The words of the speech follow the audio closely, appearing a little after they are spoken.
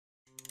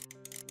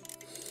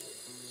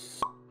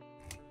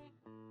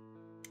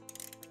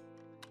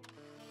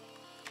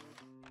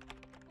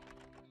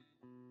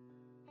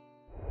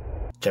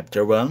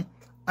Chapter 1.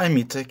 I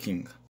meet a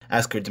king.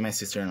 Asked my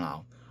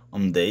sister-in-law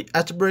one day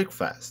at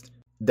breakfast.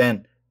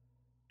 Then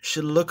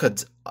she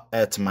looked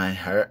at my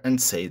hair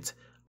and said,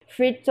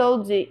 Fritz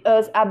told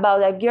us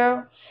about a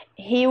girl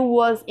he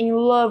was in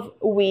love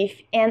with,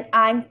 and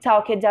I'm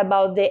talking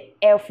about the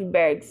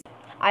Elfbergs.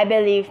 I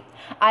believe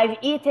I've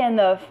eaten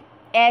enough.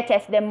 At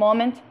the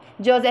moment,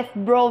 Joseph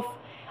brought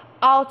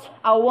out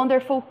a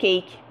wonderful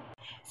cake.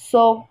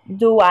 So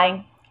do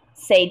I,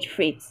 said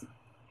Fritz.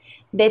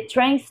 The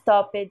train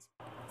stopped.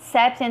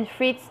 Sepp and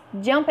Fritz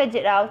jumped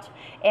out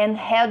and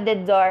held the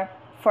door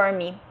for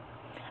me.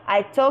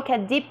 I took a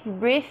deep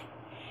breath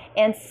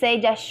and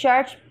said a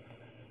short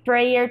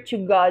prayer to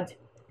God.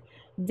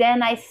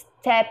 Then I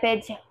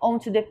stepped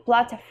onto the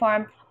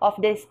platform of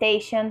the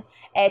station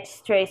at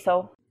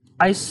Strassel.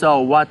 I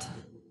saw what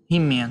he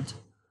meant.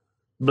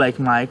 Black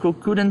Michael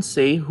couldn't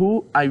say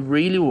who I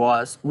really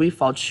was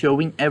without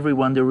showing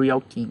everyone the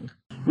real king.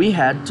 We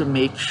had to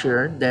make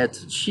sure that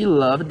she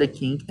loved the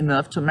king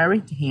enough to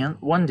marry him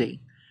one day.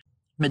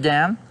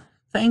 Madame,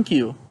 thank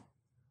you.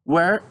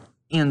 Where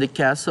in the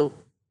castle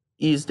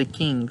is the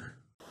king?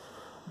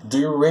 Do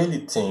you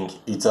really think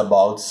it's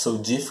about so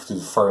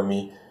difficult for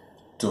me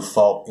to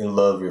fall in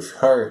love with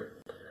her?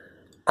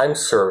 I'm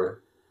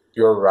sure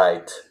you're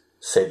right,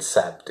 said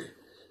Sept,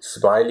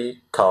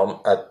 smiling calm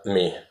at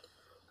me.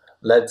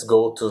 Let's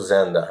go to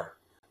Zenda.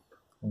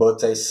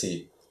 But I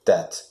see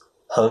that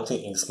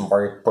hunting is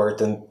more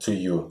important to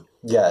you.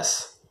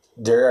 Yes,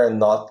 there are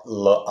not a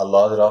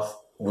lot of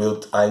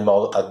wild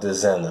animals at the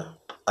Zenda,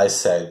 I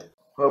said.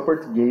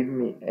 Rupert gave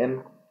me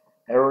an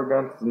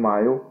arrogant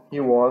smile.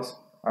 He was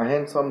a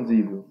handsome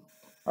devil.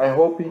 I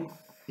hope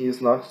he is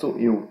not so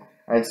ill,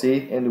 I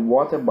said, and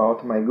what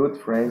about my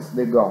good friends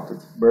the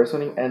Gaunted,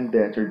 Bursting and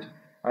Battered?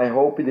 I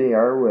hope they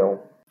are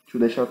well. To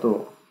the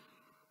chateau.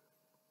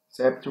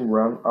 Sept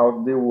ran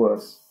out the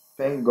was.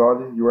 Thank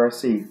God you are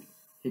safe,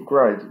 he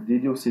cried.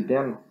 Did you see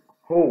them?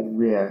 Oh,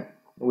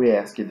 we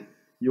asked.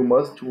 You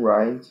must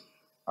ride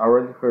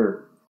around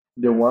her.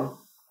 The one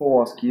who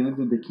was killed,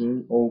 the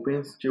king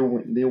opens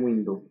the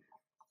window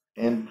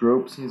and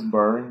drops his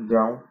burden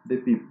down the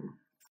people.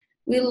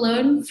 We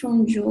learned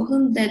from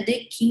Johann that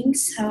the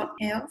king's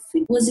elf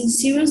was in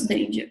serious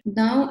danger,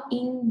 down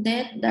in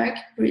that dark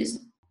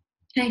prison.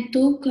 I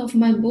took off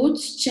my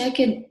boots,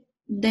 checked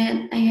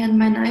that I had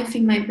my knife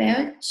in my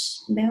belt,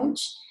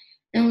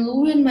 and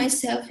lured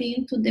myself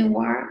into the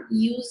war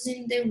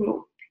using the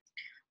rope.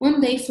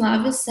 One day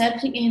Flavia,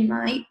 Sepp, and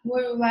I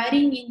were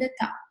riding in the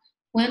town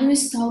when we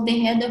saw the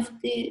head of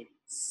the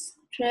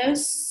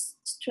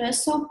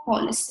Strassel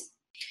policy.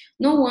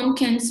 No one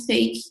can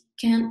escape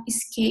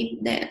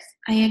death,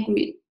 I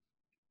agreed.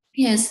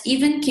 Yes,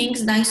 even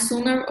kings die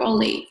sooner or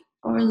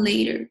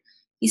later,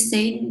 he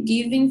said,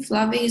 giving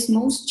Flavia his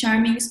most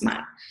charming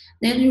smile.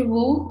 Then he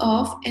rode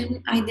off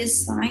and I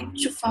decided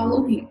to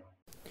follow him.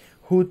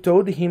 Who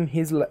told him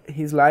his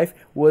life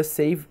was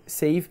safe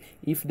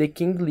if the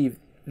king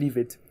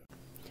lived.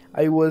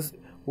 I was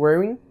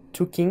wearing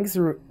two king's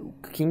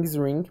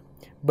ring,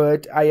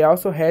 but I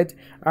also had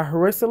a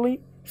Russell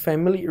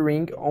family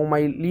ring on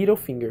my little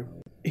finger.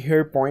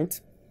 Her point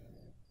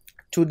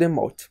to the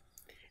mouth,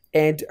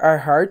 and I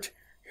heard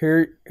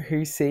her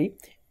say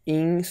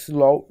in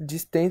slow,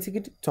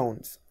 distinct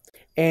tones,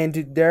 and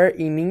there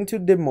into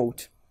the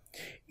mouth.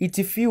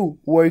 Its few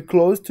were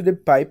close to the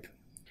pipe.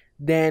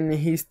 Then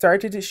he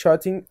started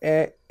shouting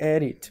at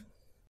it.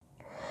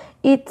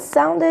 It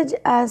sounded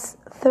as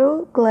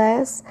though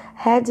glass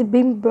had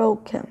been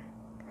broken.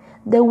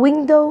 The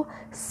window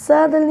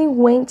suddenly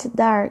went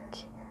dark.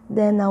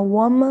 Then a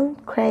woman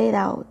cried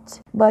out.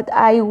 But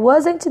I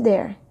wasn't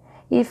there.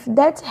 If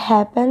that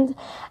happened,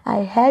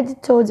 I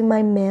had told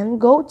my men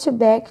go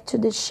back to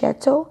the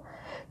chateau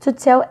to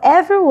tell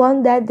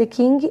everyone that the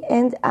king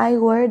and I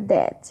were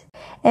dead.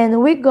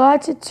 And we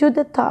got to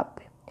the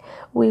top.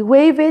 We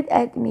waved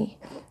at me.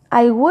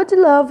 I would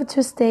love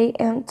to stay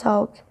and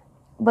talk,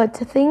 but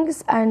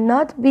things are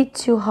not be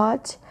too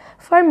hot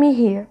for me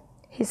here,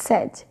 he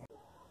said.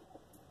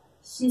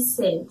 She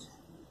said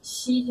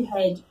she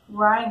had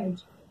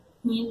rhymed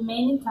him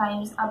many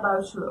times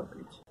about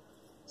Rupert.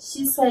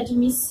 She said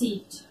me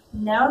sit,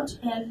 knelt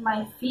at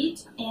my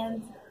feet,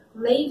 and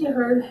laid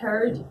her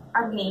head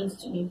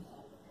against me.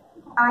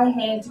 I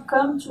had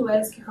come to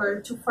ask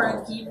her to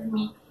forgive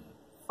me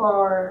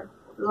for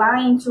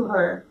lying to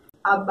her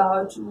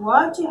about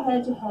what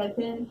had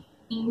happened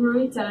in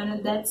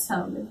Ruritano that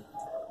Sunday.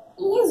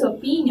 In his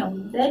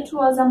opinion, there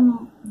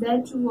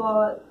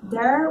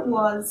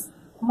was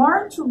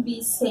more to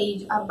be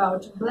said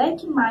about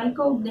Black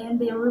Michael than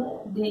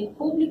the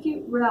public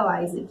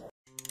realized.